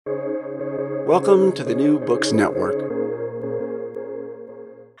Welcome to the New Books Network.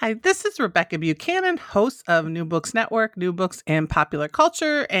 Hi, this is Rebecca Buchanan, host of New Books Network, New Books and Popular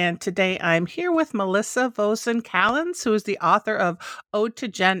Culture, and today I'm here with Melissa Vosen-Callens, who is the author of Ode to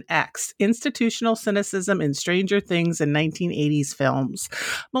Gen X, Institutional Cynicism in Stranger Things in 1980s Films.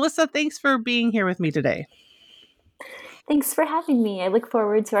 Melissa, thanks for being here with me today. Thanks for having me. I look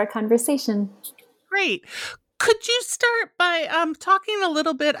forward to our conversation. Great. Could you start by talking a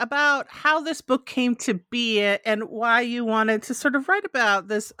little bit about how this book came to be and why you wanted to sort of write about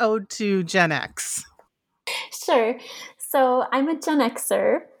this Ode to Gen X? Sure. So I'm a Gen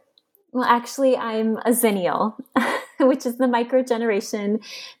Xer. Well, actually, I'm a Zennial, which is the micro generation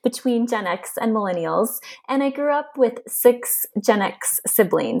between Gen X and Millennials. And I grew up with 6 Gen X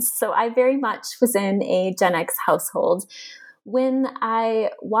siblings. So I very much was in a Gen X household. When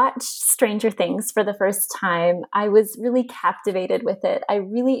I watched Stranger Things for the first time, I was really captivated with it. I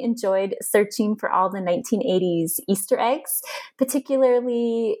really enjoyed searching for all the 1980s Easter eggs,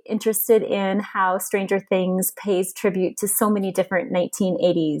 particularly interested in how Stranger Things pays tribute to so many different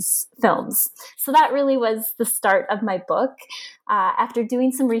 1980s films. So that really was the start of my book. After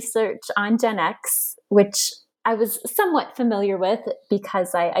doing some research on Gen X, which I was somewhat familiar with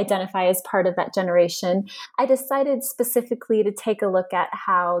because I identify as part of that generation, I decided specifically to take a look at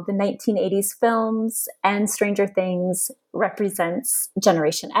how the 1980s films and Stranger Things represents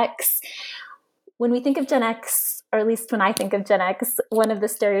Generation X. When we think of Gen X, or at least when I think of Gen X, one of the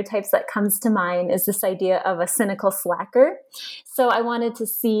stereotypes that comes to mind is this idea of a cynical slacker. So I wanted to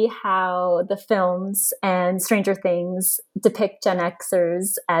see how the films and Stranger Things depict Gen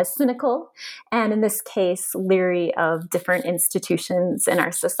Xers as cynical, and in this case, leery of different institutions in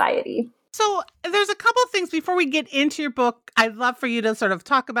our society. So there's a couple of things before we get into your book I'd love for you to sort of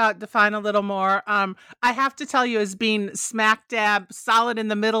talk about, define a little more. I have to tell you, as being smack dab solid in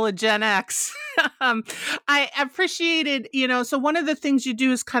the middle of Gen X, I appreciated, so one of the things you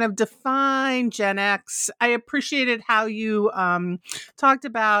do is kind of define Gen X. I appreciated how you talked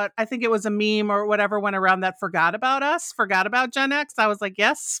about, I think it was a meme or whatever went around that forgot about Gen X. I was like,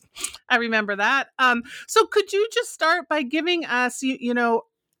 yes, I remember that. So could you just start by giving us,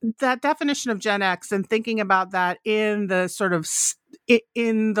 that definition of Gen X and thinking about that in the sort of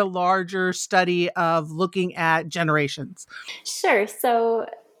in the larger study of looking at generations? Sure. So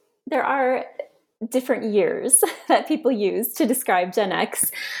there are different years that people use to describe Gen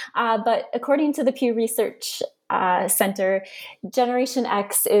X. But according to the Pew Research Center, Generation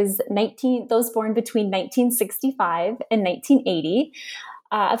X is those born between 1965 and 1980.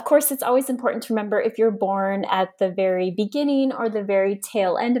 Of course, it's always important to remember if you're born at the very beginning or the very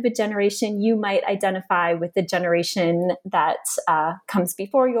tail end of a generation, you might identify with the generation that comes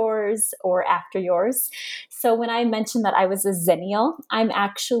before yours or after yours. So when I mentioned that I was a Zennial, I'm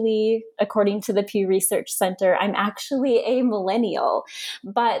actually, according to the Pew Research Center, I'm actually a millennial.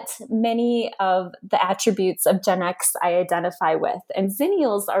 But many of the attributes of Gen X I identify with. And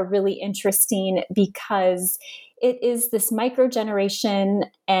Zennials are really interesting because it is this micro generation,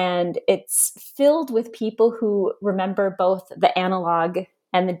 and it's filled with people who remember both the analog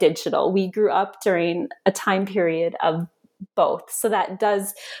and the digital. We grew up during a time period of both. So that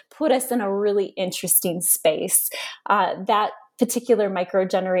does put us in a really interesting space. That particular micro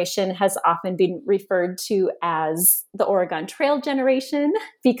generation has often been referred to as the Oregon Trail generation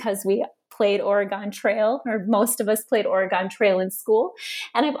because we played Oregon Trail, or most of us played Oregon Trail in school.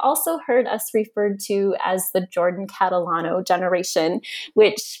 And I've also heard us referred to as the Jordan Catalano generation,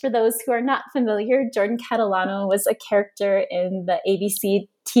 which for those who are not familiar, Jordan Catalano was a character in the ABC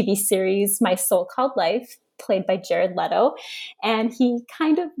TV series My So-Called Life, played by Jared Leto. And he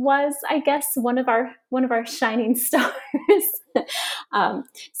kind of was, I guess, one of our shining stars.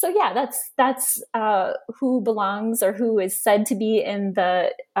 So yeah, that's who belongs or who is said to be in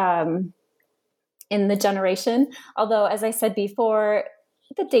the generation. Although, as I said before,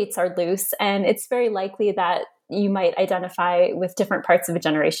 the dates are loose, and it's very likely that you might identify with different parts of a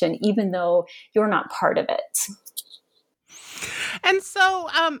generation, even though you're not part of it. And so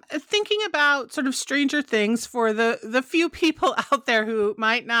thinking about sort of Stranger Things for the few people out there who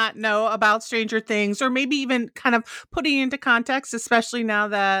might not know about Stranger Things, or maybe even kind of putting into context, especially now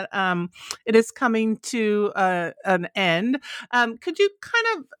that it is coming to an end, could you kind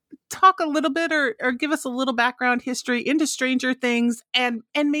of talk a little bit or give us a little background history into Stranger Things, and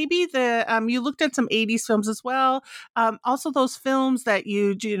maybe the you looked at some 80s films as well. Also those films that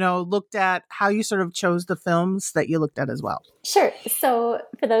you looked at, how you sort of chose the films that you looked at as well. Sure. So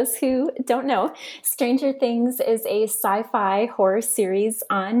for those who don't know, Stranger Things is a sci-fi horror series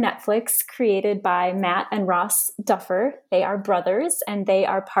on Netflix created by Matt and Ross Duffer. They are brothers and they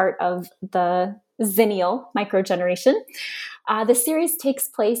are part of the Xennial microgeneration. The series takes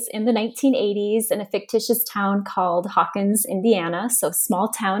place in the 1980s in a fictitious town called Hawkins, Indiana, so small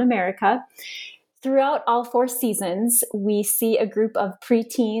town America. Throughout all 4 seasons, we see a group of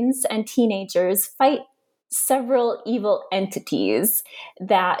preteens and teenagers fight several evil entities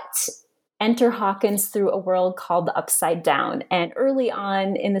that enter Hawkins through a world called the Upside Down. And early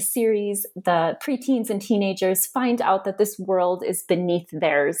on in the series, the preteens and teenagers find out that this world is beneath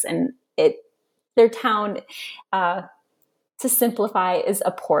theirs, and their town, to simplify, is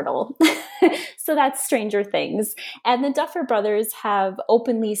a portal. So that's Stranger Things. And the Duffer Brothers have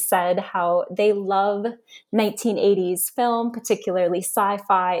openly said how they love 1980s film, particularly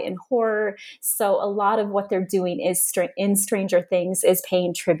sci-fi and horror. So a lot of what they're doing in Stranger Things is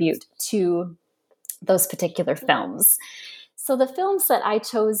paying tribute to those particular films. So the films that I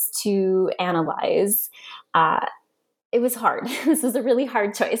chose to analyze, it was hard. This was a really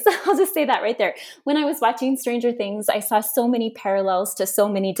hard choice. I'll just say that right there. When I was watching Stranger Things, I saw so many parallels to so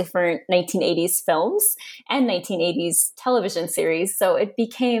many different 1980s films and 1980s television series. So it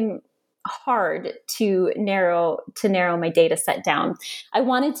became hard to narrow my data set down. I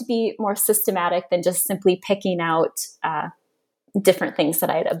wanted to be more systematic than just simply picking out different things that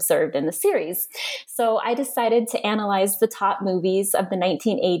I had observed in the series. So I decided to analyze the top movies of the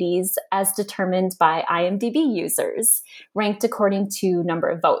 1980s as determined by IMDb users, ranked according to number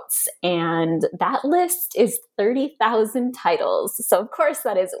of votes. And that list is 30,000 titles. So of course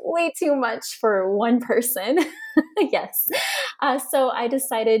that is way too much for one person. Yes. So I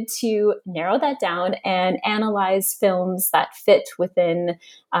decided to narrow that down and analyze films that fit within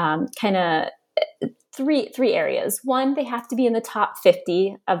kind of three areas. One, they have to be in the top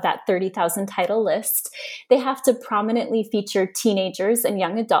 50 of that 30,000 title list. They have to prominently feature teenagers and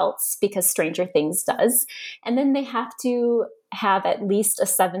young adults, because Stranger Things does. And then they have to have at least a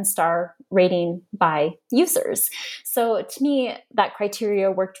 7-star rating by users. So to me, that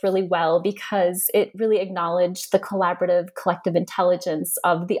criteria worked really well because it really acknowledged the collaborative, collective intelligence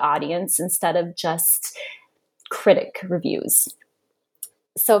of the audience instead of just critic reviews.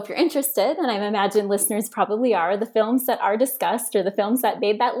 So if you're interested, and I imagine listeners probably are, the films that are discussed or the films that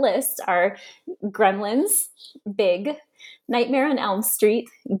made that list are Gremlins, Big, Nightmare on Elm Street,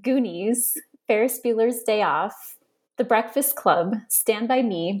 Goonies, Ferris Bueller's Day Off, The Breakfast Club, Stand By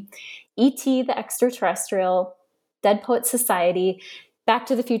Me, E.T. the Extraterrestrial, Dead Poets Society, Back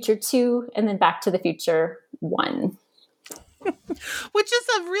to the Future 2, and then Back to the Future 1. Which is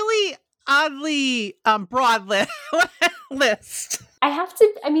a really oddly broad list.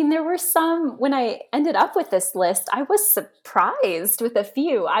 There were some, when I ended up with this list, I was surprised with a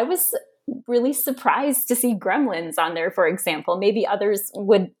few. I was really surprised to see Gremlins on there, for example. Maybe others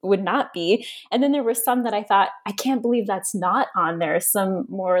would not be. And then there were some that I thought, I can't believe that's not on there. Some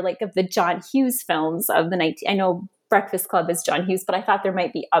more like of the John Hughes films of the 19... I know Breakfast Club is John Hughes, but I thought there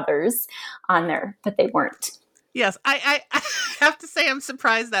might be others on there, but they weren't. Yes, I have to say I'm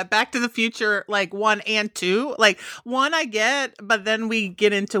surprised that Back to the Future, like 1 and 2, like 1 I get, but then we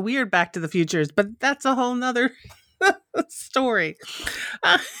get into weird Back to the Futures, but that's a whole nother story.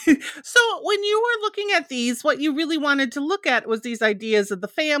 So when you were looking at these, what you really wanted to look at was these ideas of the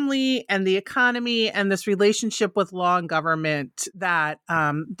family and the economy and this relationship with law and government that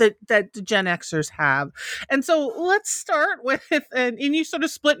that the Gen Xers have. And so let's start with, and you sort of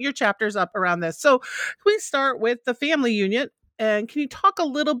split your chapters up around this. So we start with the family unit. And can you talk a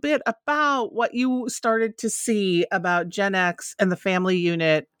little bit about what you started to see about Gen X and the family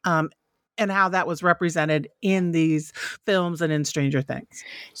unit, and how that was represented in these films and in Stranger Things?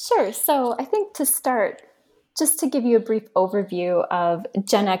 Sure. So I think to start, just to give you a brief overview of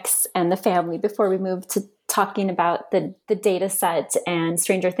Gen X and the family before we move to talking about the data set and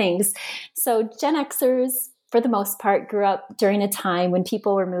Stranger Things. So Gen Xers, for the most part, grew up during a time when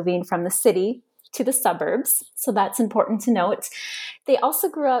people were moving from the city to the suburbs. So that's important to note. They also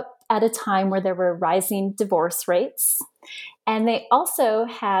grew up at a time where there were rising divorce rates. And they also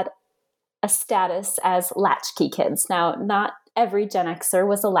had a status as latchkey kids. Now, not every Gen Xer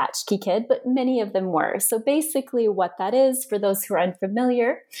was a latchkey kid, but many of them were. So basically what that is, for those who are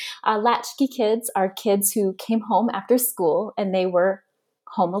unfamiliar, latchkey kids are kids who came home after school and they were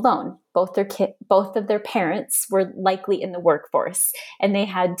home alone. Both of their parents were likely in the workforce, and they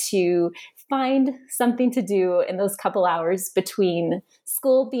had to find something to do in those couple hours between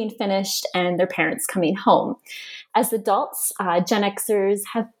school being finished and their parents coming home. As adults, Gen Xers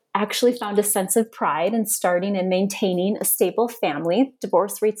have actually found a sense of pride in starting and maintaining a stable family.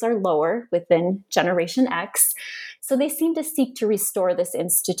 Divorce rates are lower within Generation X, so they seem to seek to restore this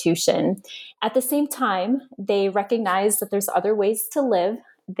institution. At the same time, they recognize that there's other ways to live.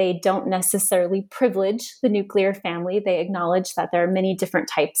 They don't necessarily privilege the nuclear family. They acknowledge that there are many different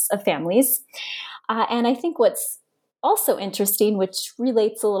types of families. And I think what's also interesting, which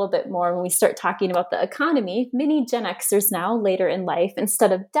relates a little bit more when we start talking about the economy, many Gen Xers now, later in life,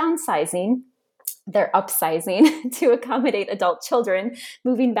 instead of downsizing, they're upsizing to accommodate adult children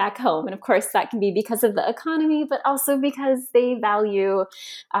moving back home. And of course, that can be because of the economy, but also because they value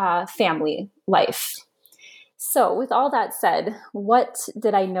family life. So with all that said, what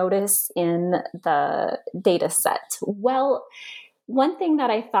did I notice in the data set? Well, one thing that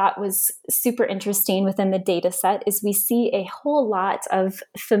I thought was super interesting within the data set is we see a whole lot of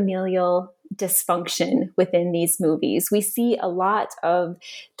familial dysfunction within these movies. We see a lot of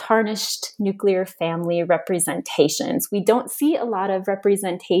tarnished nuclear family representations. We don't see a lot of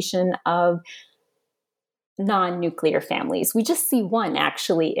representation of non-nuclear families. We just see one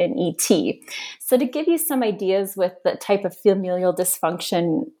actually in E.T. So to give you some ideas with the type of familial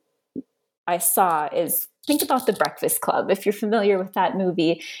dysfunction I saw is, think about The Breakfast Club. If you're familiar with that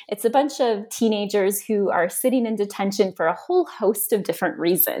movie, it's a bunch of teenagers who are sitting in detention for a whole host of different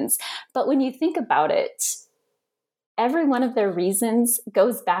reasons. But when you think about it, every one of their reasons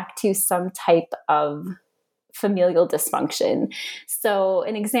goes back to some type of familial dysfunction. So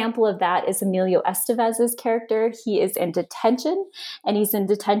an example of that is Emilio Estevez's character. He is in detention, and he's in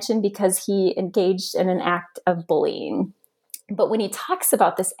detention because he engaged in an act of bullying. But when he talks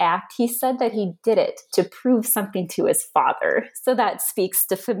about this act, he said that he did it to prove something to his father. So that speaks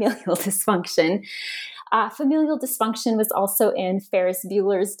to familial dysfunction. Familial dysfunction was also in Ferris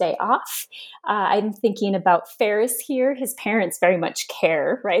Bueller's Day Off. I'm thinking about Ferris here. His parents very much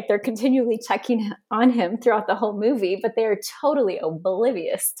care, right? They're continually checking on him throughout the whole movie, but they're totally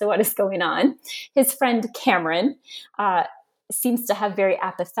oblivious to what is going on. His friend Cameron seems to have very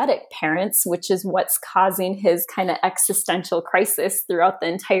apathetic parents, which is what's causing his kind of existential crisis throughout the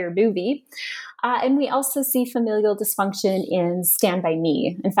entire movie. And we also see familial dysfunction in Stand By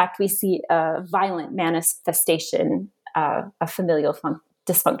Me. In fact, we see a violent manifestation of familial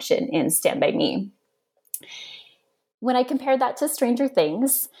dysfunction in Stand By Me. When I compared that to Stranger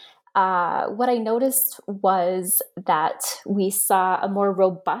Things, what I noticed was that we saw a more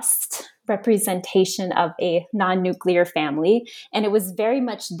robust representation of a non-nuclear family, and it was very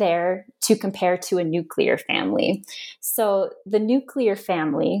much there to compare to a nuclear family. So the nuclear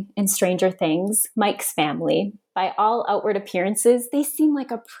family in Stranger Things, Mike's family, by all outward appearances, they seem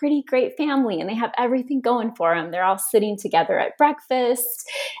like a pretty great family, and they have everything going for them. They're all sitting together at breakfast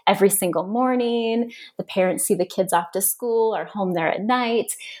every single morning. The parents see the kids off to school, are home there at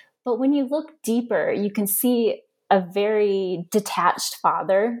night. But when you look deeper, you can see a very detached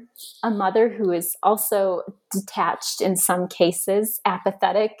father, a mother who is also detached in some cases,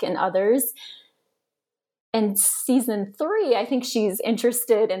 apathetic in others. And season 3, I think she's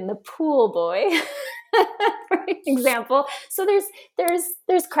interested in the pool boy, for example. So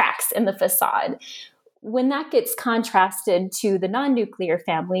there's cracks in the facade. When that gets contrasted to the non-nuclear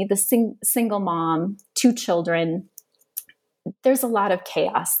family, the single mom, 2 children, there's a lot of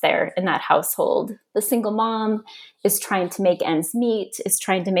chaos there in that household. The single mom is trying to make ends meet, is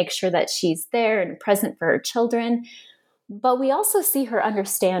trying to make sure that she's there and present for her children. But we also see her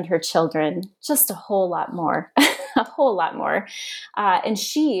understand her children just a whole lot more, a whole lot more. And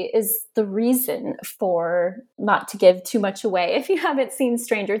she is the reason for, not to give too much away if you haven't seen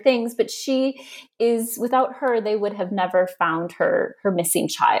Stranger Things, but she is, without her, they would have never found her missing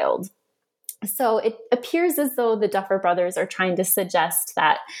child. So it appears as though the Duffer Brothers are trying to suggest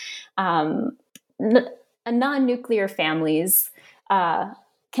that non-nuclear families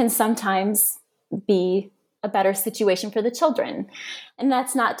can sometimes be a better situation for the children. And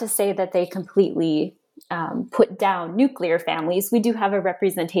that's not to say that they completely put down nuclear families. We do have a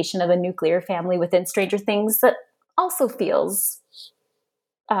representation of a nuclear family within Stranger Things that also feels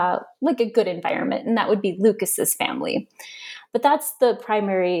like a good environment, and that would be Lucas's family. But that's the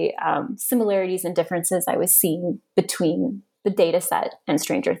primary similarities and differences I was seeing between the data set and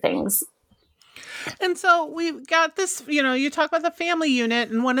Stranger Things. And so we've got this, you talk about the family unit,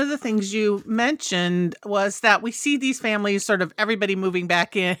 and one of the things you mentioned was that we see these families, sort of everybody moving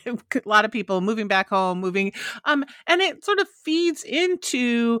back in, a lot of people moving back home, and it sort of feeds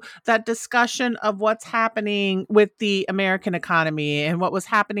into that discussion of what's happening with the American economy and what was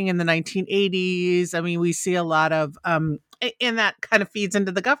happening in the 1980s. I mean, we see a lot of, and that kind of feeds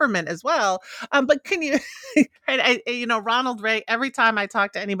into the government as well. But can you, right, Ronald Reagan, every time I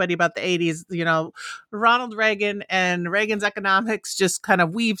talk to anybody about the 80s, Ronald Reagan and Reagan's economics just kind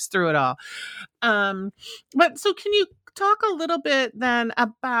of weaves through it all. But so can you talk a little bit then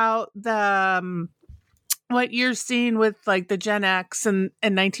about the, what you're seeing with like the Gen X and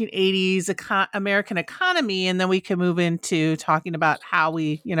 1980s American economy, and then we can move into talking about how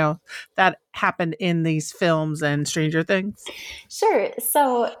that happened in these films and Stranger Things. Sure.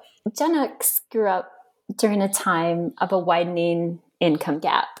 So Gen X grew up during a time of a widening income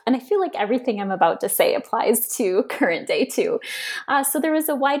gap. And I feel like everything I'm about to say applies to current day too. So there was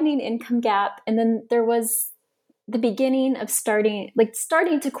a widening income gap, and then there was the beginning of starting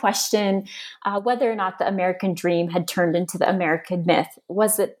to question whether or not the American dream had turned into the American myth.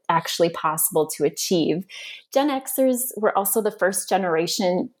 Was it actually possible to achieve? Gen Xers were also the first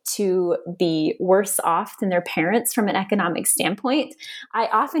generation to be worse off than their parents from an economic standpoint. I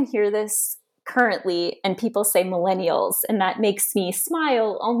often hear this currently, and people say millennials, and that makes me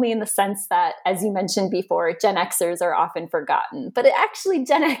smile only in the sense that, as you mentioned before, Gen Xers are often forgotten. But actually,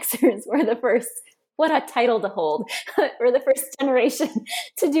 Gen Xers were the first. What a title to hold. We're the first generation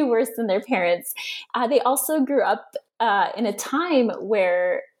to do worse than their parents. They also grew up in a time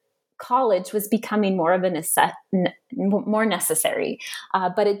where college was becoming more of more necessary,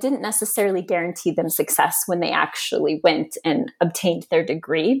 but it didn't necessarily guarantee them success when they actually went and obtained their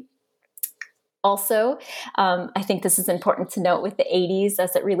degree. Also, I think this is important to note with the 80s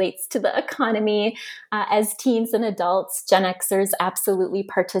as it relates to the economy. As teens and adults, Gen Xers absolutely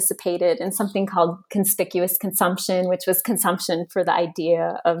participated in something called conspicuous consumption, which was consumption for the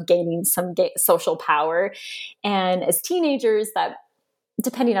idea of gaining some social power. And as teenagers, that,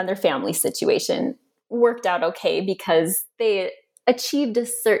 depending on their family situation, worked out okay because they achieved a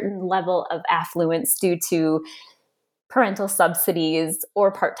certain level of affluence due to parental subsidies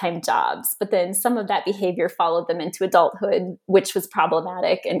or part-time jobs. But then some of that behavior followed them into adulthood, which was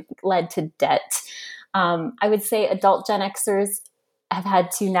problematic and led to debt. I would say adult Gen Xers have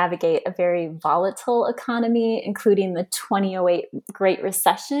had to navigate a very volatile economy, including the 2008 Great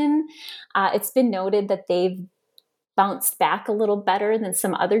Recession. It's been noted that they've bounced back a little better than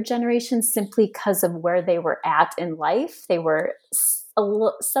some other generations simply because of where they were at in life. They were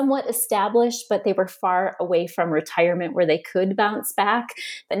somewhat established, but they were far away from retirement where they could bounce back.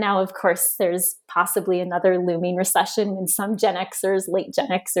 But now, of course, there's possibly another looming recession when some Gen Xers, late Gen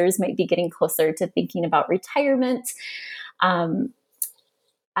Xers, might be getting closer to thinking about retirement.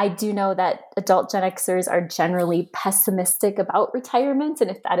 I do know that adult Gen Xers are generally pessimistic about retirement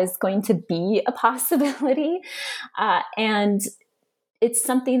and if that is going to be a possibility. And it's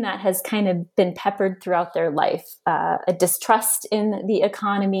something that has kind of been peppered throughout their life, a distrust in the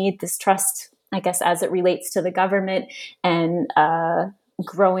economy, distrust, I guess, as it relates to the government, and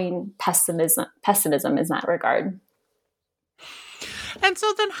growing pessimism in that regard. And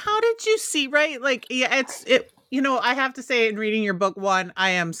so then how did you see, right? Like, yeah, I have to say in reading your book, one,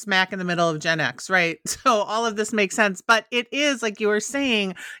 I am smack in the middle of Gen X, right? So all of this makes sense, but it is like you were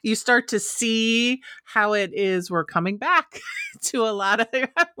saying, you start to see how it is. We're coming back to a lot of,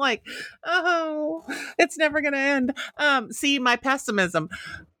 I'm like, oh, it's never going to end. See my pessimism.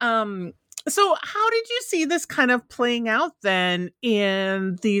 So how did you see this kind of playing out then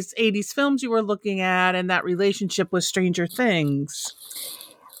in these 80s films you were looking at and that relationship with Stranger Things?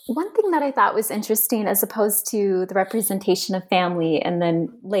 One thing that I thought was interesting, as opposed to the representation of family and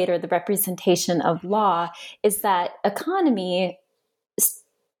then later the representation of law, is that economy,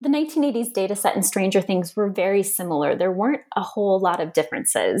 the 1980s data set and Stranger Things were very similar. There weren't a whole lot of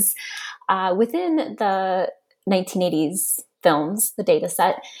differences. Within the 1980s films, the data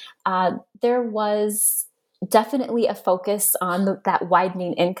set, there was definitely a focus on that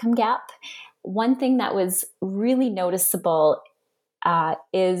widening income gap. One thing that was really noticeable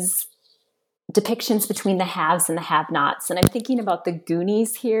is depictions between the haves and the have-nots. And I'm thinking about the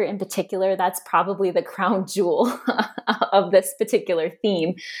Goonies here in particular. That's probably the crown jewel of this particular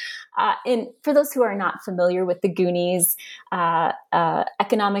theme. And for those who are not familiar with the Goonies,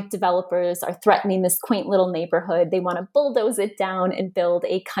 economic developers are threatening this quaint little neighborhood. They want to bulldoze it down and build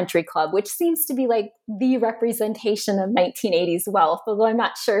a country club, which seems to be like the representation of 1980s wealth, although I'm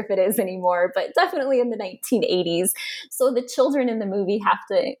not sure if it is anymore, but definitely in the 1980s. So the children in the movie have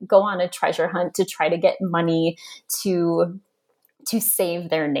to go on a treasure hunt hunt to try to get money to save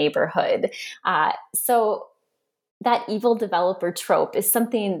their neighborhood. So that evil developer trope is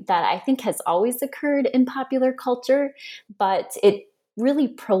something that I think has always occurred in popular culture, but it really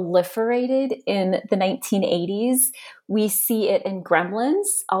proliferated in the 1980s. We see it in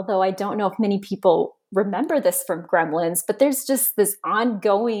Gremlins, although I don't know if many people remember this from Gremlins, but there's just this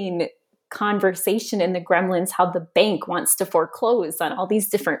ongoing conversation in the Gremlins how the bank wants to foreclose on all these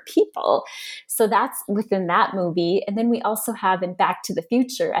different people. So that's within that movie. And then we also have in Back to the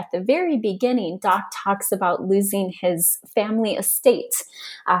Future, at the very beginning, Doc talks about losing his family estate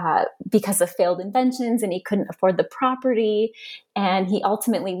because of failed inventions, and he couldn't afford the property, and he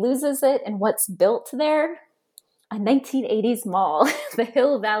ultimately loses it. And what's built there? A 1980s mall, the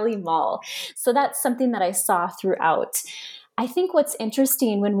Hill Valley Mall. So that's something that I saw throughout. I think what's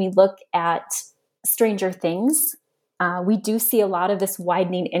interesting when we look at Stranger Things, we do see a lot of this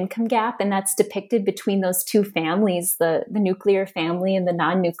widening income gap, and that's depicted between those two families, the nuclear family and the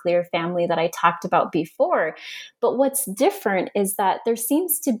non-nuclear family that I talked about before. But what's different is that there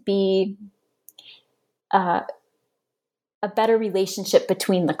seems to be a better relationship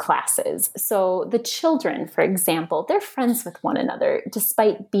between the classes. So the children, for example, they're friends with one another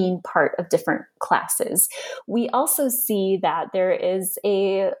despite being part of different classes. We also see that there is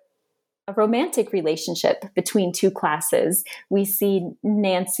a romantic relationship between two classes. We see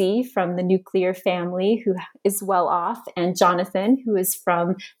Nancy from the nuclear family who is well off, and Jonathan, who is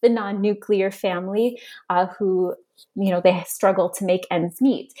from the non-nuclear family, who, they struggle to make ends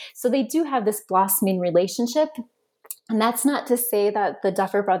meet. So they do have this blossoming relationship. And that's not to say that the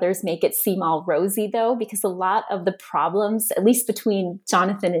Duffer Brothers make it seem all rosy, though, because a lot of the problems, at least between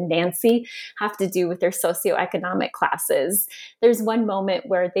Jonathan and Nancy, have to do with their socioeconomic classes. There's one moment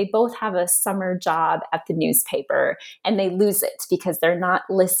where they both have a summer job at the newspaper, and they lose it because they're not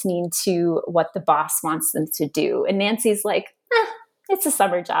listening to what the boss wants them to do. And Nancy's like, it's a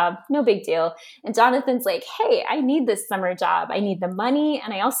summer job, no big deal. And Jonathan's like, hey, I need this summer job. I need the money,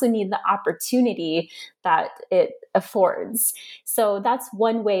 and I also need the opportunity that it affords. So that's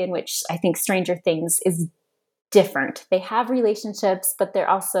one way in which I think Stranger Things is different. They have relationships, but they're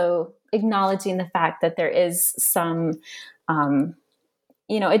also acknowledging the fact that there is some,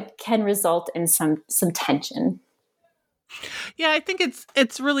 it can result in some tension. Yeah, I think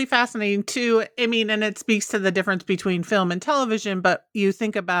it's really fascinating too. I mean, and it speaks to the difference between film and television, but you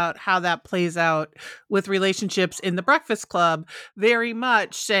think about how that plays out with relationships in The Breakfast Club, very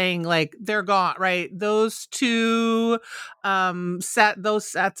much saying like they're gone, right? Those two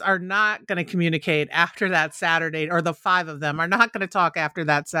sets are not going to communicate after that Saturday, or the five of them are not going to talk after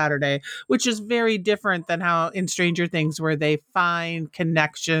that Saturday, which is very different than how in Stranger Things, where they find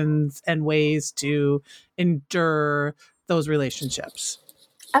connections and ways to endure those relationships.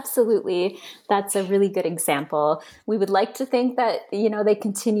 Absolutely. That's a really good example. We would like to think that, they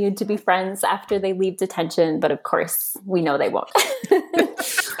continued to be friends after they leave detention, but of course, we know they won't.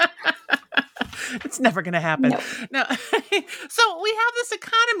 It's never going to happen. No. So we have this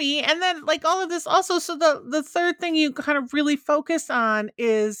economy, and then like all of this also. So the third thing you kind of really focus on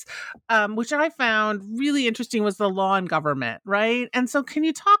is, which I found really interesting, was the law and government, right? And so can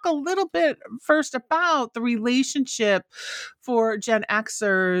you talk a little bit first about the relationship for Gen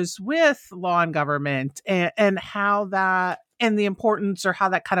Xers with law and government, and how that, and the importance, or how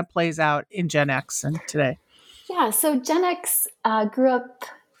that kind of plays out in Gen X and today? Yeah. So Gen X grew up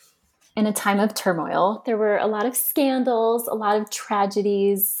in a time of turmoil. There were a lot of scandals, a lot of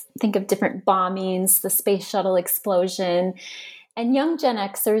tragedies. Think of different bombings, the space shuttle explosion. And young Gen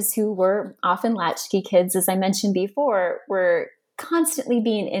Xers, who were often latchkey kids, as I mentioned before, were constantly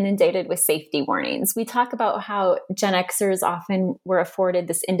being inundated with safety warnings. We talk about how Gen Xers often were afforded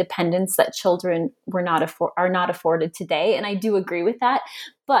this independence that children are not afforded today. And I do agree with that.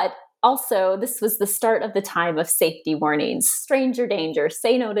 But also, this was the start of the time of safety warnings, stranger danger,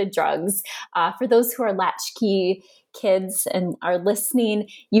 say no to drugs. For those who are latchkey kids and are listening,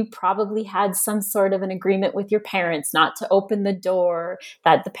 you probably had some sort of an agreement with your parents not to open the door,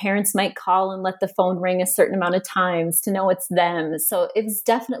 that the parents might call and let the phone ring a certain amount of times to know it's them. So it was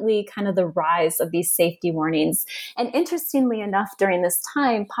definitely kind of the rise of these safety warnings. And interestingly enough, during this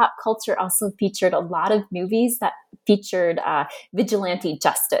time, pop culture also featured a lot of movies that featured vigilante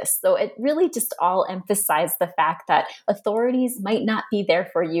justice. So it really just all emphasized the fact that authorities might not be there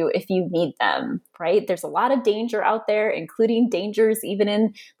for you if you need them, right? There's a lot of danger out there, including dangers even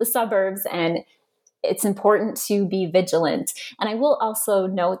in the suburbs. And it's important to be vigilant. And I will also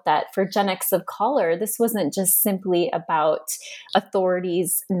note that for Gen X of color, this wasn't just simply about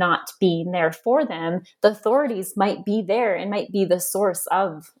authorities not being there for them. The authorities might be there and might be the source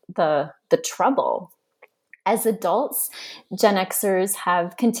of the trouble. As adults, Gen Xers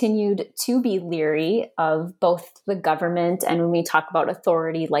have continued to be leery of both the government and when we talk about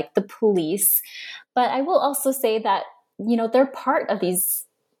authority like the police. But I will also say that, they're part of these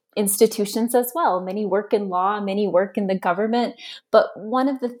institutions as well. Many work in law, many work in the government. But one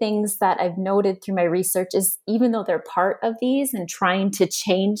of the things that I've noted through my research is even though they're part of these and trying to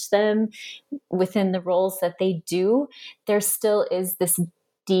change them within the roles that they do, there still is this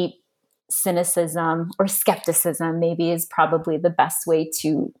deep cynicism or skepticism, maybe is probably the best way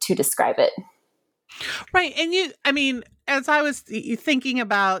to describe it. Right. And as I was thinking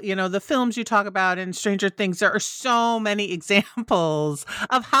about, the films you talk about in Stranger Things, there are so many examples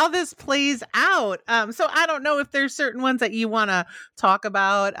of how this plays out. So I don't know if there's certain ones that you want to talk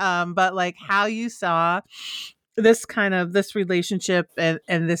about, but like how you saw this relationship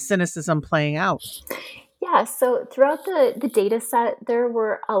and this cynicism playing out. Yeah, so throughout the data set, there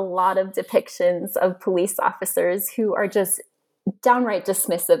were a lot of depictions of police officers who are just downright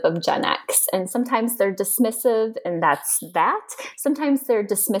dismissive of Gen X. And sometimes they're dismissive and that's that. Sometimes they're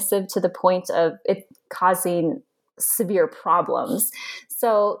dismissive to the point of it causing severe problems.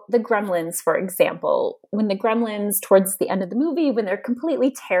 So the Gremlins, for example, when the Gremlins, towards the end of the movie, when they're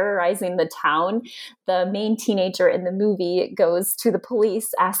completely terrorizing the town, the main teenager in the movie goes to the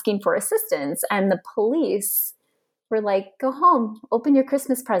police asking for assistance. And the police were like, go home, open your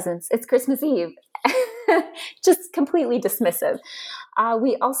Christmas presents. It's Christmas Eve. Just completely dismissive.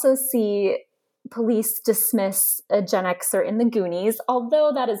 We also see police dismiss a Gen Xer in the Goonies,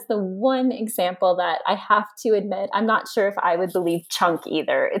 although that is the one example that I have to admit, I'm not sure if I would believe Chunk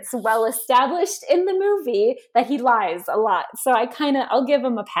either. It's well established in the movie that he lies a lot. So I'll give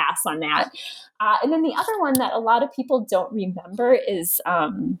him a pass on that. And then the other one that a lot of people don't remember is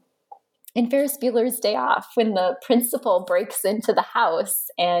in Ferris Bueller's Day Off, when the principal breaks into the house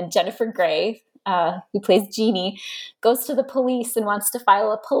and Jennifer Grey, who plays Jeannie, goes to the police and wants to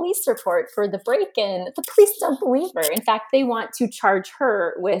file a police report for the break-in. The police don't believe her. In fact, they want to charge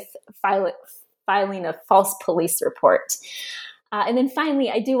her with filing a false police report. And then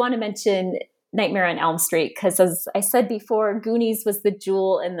finally, I do want to mention Nightmare on Elm Street, because as I said before, Goonies was the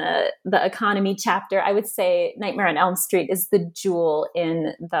jewel in the economy chapter. I would say Nightmare on Elm Street is the jewel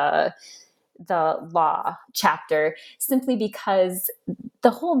in the law chapter, simply because the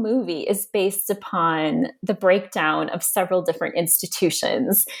whole movie is based upon the breakdown of several different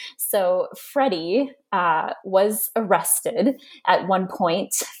institutions. So Freddy was arrested at one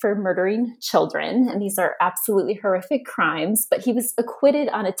point for murdering children, and these are absolutely horrific crimes, but he was acquitted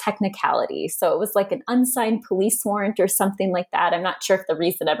on a technicality. So it was like an unsigned police warrant or something like that. I'm not sure if the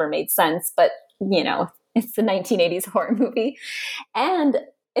reason ever made sense, but it's the 1980s horror movie. And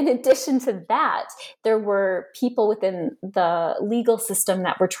in addition to that, there were people within the legal system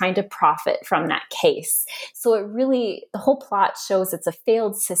that were trying to profit from that case. So the whole plot shows it's a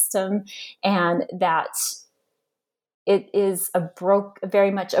failed system and that it is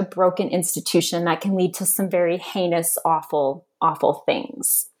very much a broken institution that can lead to some very heinous, awful, awful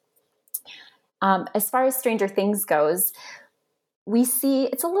things. As far as Stranger Things goes, we see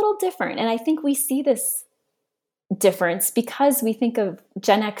it's a little different. And I think we see this difference because we think of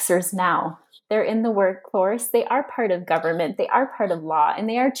Gen Xers now. They're in the workforce. They are part of government. They are part of law, and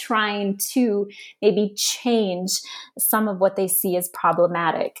they are trying to maybe change some of what they see as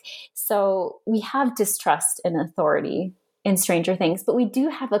problematic. So we have distrust in authority in Stranger Things, but we do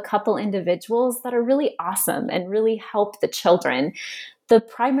have a couple individuals that are really awesome and really help the children. The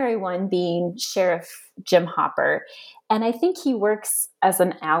primary one being Sheriff Jim Hopper. And I think he works as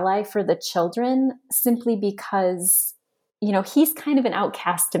an ally for the children simply because, he's kind of an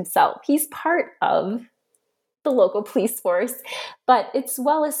outcast himself. He's part of the local police force, but it's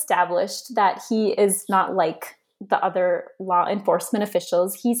well established that he is not like the other law enforcement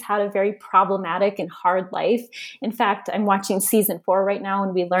officials. He's had a very problematic and hard life. In fact, I'm watching season 4 right now,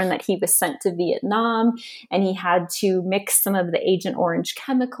 and we learn that he was sent to Vietnam and he had to mix some of the Agent Orange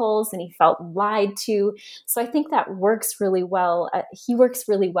chemicals and he felt lied to. So I think that works really well. He works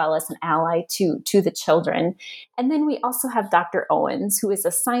really well as an ally to the children. And then we also have Dr. Owens, who is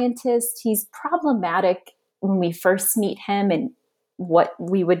a scientist. He's problematic when we first meet him and what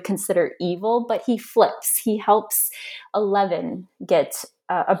we would consider evil, but he flips. He helps Eleven get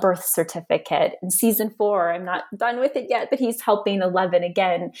a birth certificate. In season 4, I'm not done with it yet, but he's helping Eleven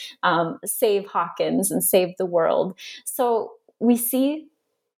again save Hawkins and save the world. So we see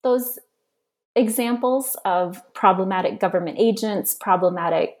those examples of problematic government agents,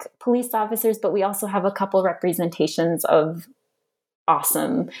 problematic police officers, but we also have a couple representations of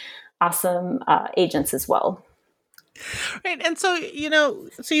awesome agents as well. Right. And so,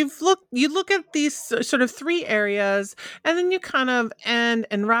 so you look at these sort of three areas, and then you kind of end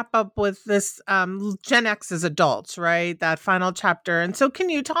and wrap up with this Gen X as adults, right? That final chapter. And so can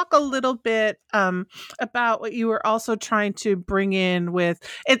you talk a little bit about what you were also trying to bring in with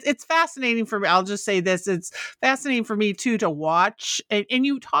it's fascinating for me. I'll just say this. It's fascinating for me too to watch. And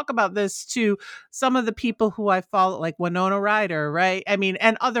you talk about this to some of the people who I follow, like Winona Ryder, right? I mean,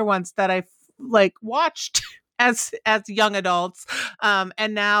 and other ones that I've watched as young adults,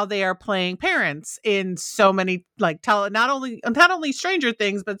 and now they are playing parents in so many not only Stranger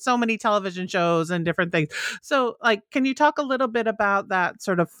Things, but so many television shows and different things. So can you talk a little bit about that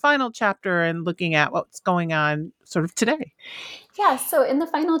sort of final chapter and looking at what's going on sort of today? Yeah, so in the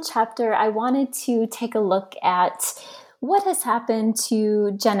final chapter, I wanted to take a look at what has happened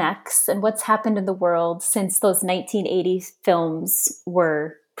to Gen X and what's happened in the world since those 1980s films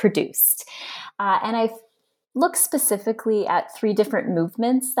were produced. And I've look specifically at three different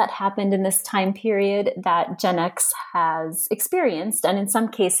movements that happened in this time period that Gen X has experienced and in some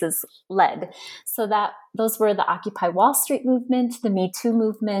cases led. So that those were the Occupy Wall Street movement, the Me Too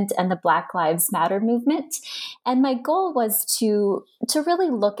movement, and the Black Lives Matter movement. And my goal was to really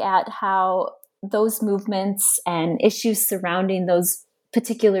look at how those movements and issues surrounding those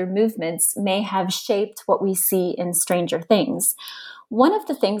particular movements may have shaped what we see in Stranger Things. One of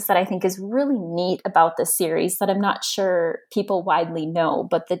the things that I think is really neat about this series that I'm not sure people widely know,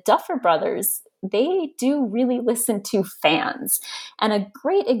 but the Duffer Brothers, they do really listen to fans. And a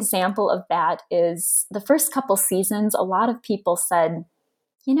great example of that is the first couple seasons, a lot of people said,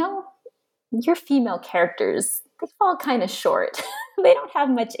 your female characters, they fall kind of short. They don't have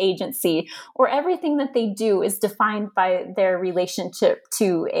much agency, or everything that they do is defined by their relationship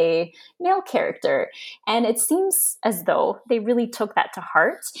to a male character. And it seems as though they really took that to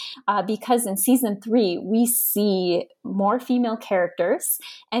heart, because in season 3, we see more female characters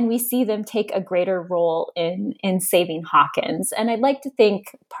and we see them take a greater role in saving Hawkins. And I'd like to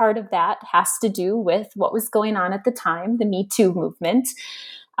think part of that has to do with what was going on at the time, the Me Too movement.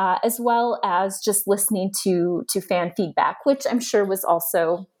 As well as just listening to fan feedback, which I'm sure was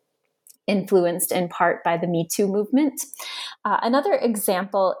also influenced in part by the Me Too movement. Another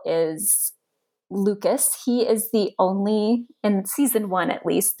example is Lucas. He is the only, in season 1 at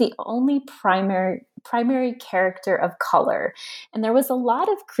least, the only primary character of color. And there was a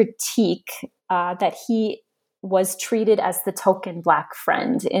lot of critique that he was treated as the token Black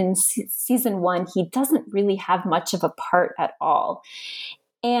friend. In season 1, he doesn't really have much of a part at all.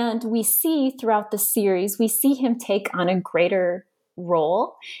 And we see throughout the series, we see him take on a greater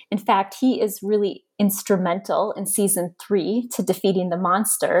role. In fact, he is really instrumental in season 3 to defeating the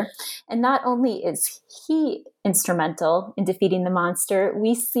monster. And not only is he instrumental in defeating the monster,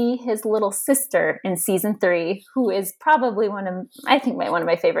 we see his little sister in season 3, who is probably one of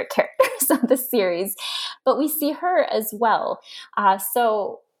my favorite characters of the series. But we see her as well.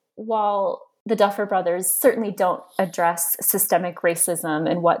 So while the Duffer Brothers certainly don't address systemic racism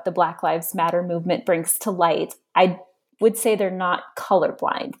and what the Black Lives Matter movement brings to light, I would say they're not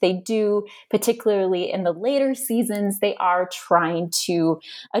colorblind. They do, particularly in the later seasons, they are trying to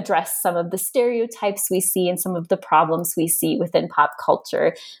address some of the stereotypes we see and some of the problems we see within pop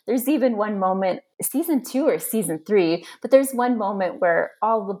culture. There's even one moment, season 2 or season 3, but there's one moment where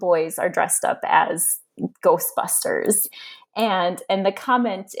all the boys are dressed up as Ghostbusters. And the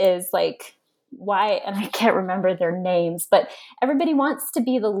comment is why, and I can't remember their names, but everybody wants to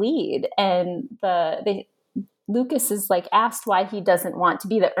be the lead. And Lucas is asked why he doesn't want to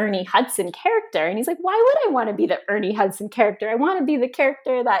be the Ernie Hudson character. And he's like, why would I want to be the Ernie Hudson character? I want to be the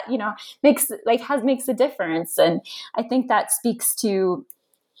character that, makes a difference. And I think that speaks to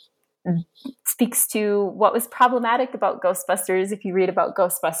what was problematic about Ghostbusters, if you read about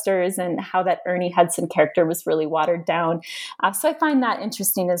Ghostbusters, and how that Ernie Hudson character was really watered down. So I find that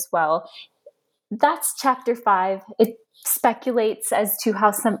interesting as well. That's chapter 5. It speculates as to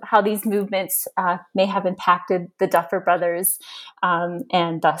how these movements may have impacted the Duffer Brothers,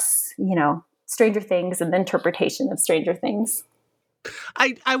 and thus, Stranger Things and the interpretation of Stranger Things.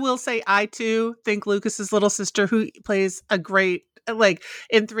 I will say I too think Lucas's little sister, who plays a great,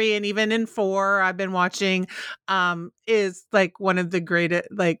 in 3 and even in 4 I've been watching, is one of the greatest,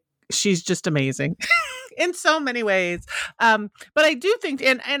 she's just amazing in so many ways. But I do think,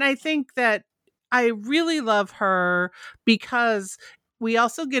 and I think that I really love her because we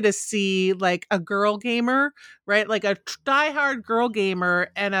also get to see like a girl gamer, right? Like a diehard girl gamer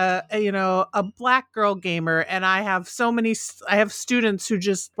and a Black girl gamer. And I have I have students who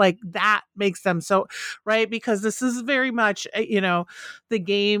just like that makes them so, right? Because this is very much, the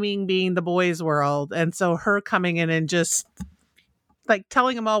gaming being the boys' world. And so her coming in and just like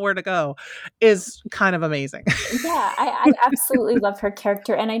telling them all where to go is kind of amazing. Yeah, I absolutely love her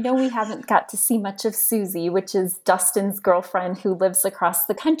character. And I know we haven't got to see much of Susie, which is Dustin's girlfriend who lives across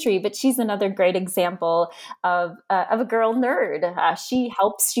the country, but she's another great example of a girl nerd.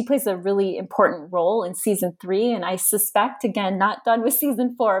 She plays a really important role in season 3. And I suspect, again, not done with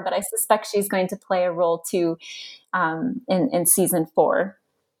season 4, but I suspect she's going to play a role too in season 4.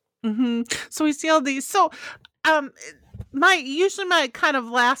 Mm-hmm. So we see all these. So, my kind of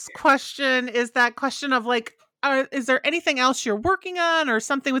last question is that question of like, is there anything else you're working on or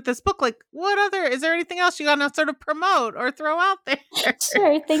something with this book? Like, is there anything else you want to sort of promote or throw out there?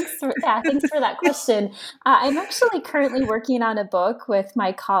 Sure. Thanks for that question. I'm actually currently working on a book with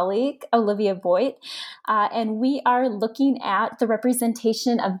my colleague, Olivia Voigt, and we are looking at the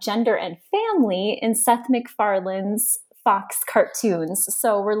representation of gender and family in Seth MacFarlane's Fox cartoons.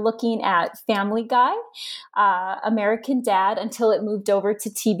 So we're looking at Family Guy, American Dad until it moved over to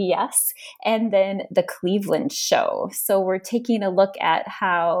TBS, and then The Cleveland Show. So we're taking a look at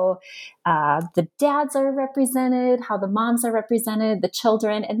how the dads are represented, how the moms are represented, the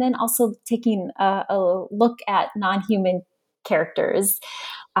children, and then also taking a look at non-human characters.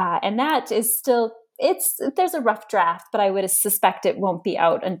 And that is still there's a rough draft, but I would suspect it won't be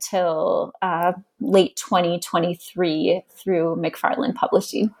out until late 2023 through McFarlane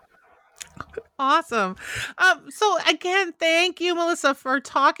Publishing. Awesome. So again, thank you, Melissa, for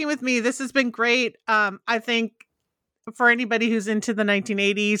talking with me. This has been great. I think for anybody who's into the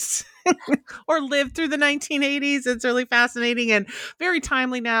 1980s or lived through the 1980s, it's really fascinating and very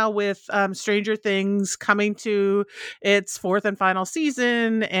timely now with Stranger Things coming to its 4th and final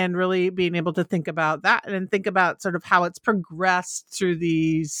season, and really being able to think about that and think about sort of how it's progressed through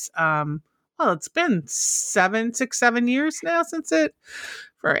these, it's been 7 years now since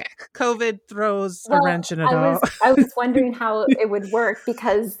COVID throws a wrench in it all. I was wondering how it would work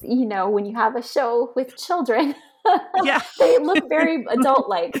because, when you have a show with children, yeah. They look very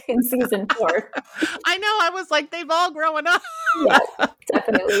adult-like in season 4. I know. I was like, they've all grown up. Yes,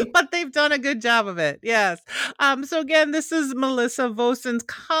 definitely. But they've done a good job of it. Yes. So again, this is Melissa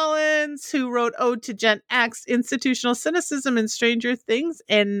Vosenz-Collins, who wrote Ode to Gen X, Institutional Cynicism and Stranger Things,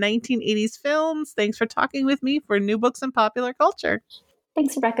 and 1980s Films. Thanks for talking with me for New Books in Popular Culture.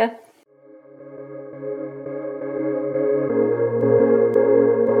 Thanks, Rebecca.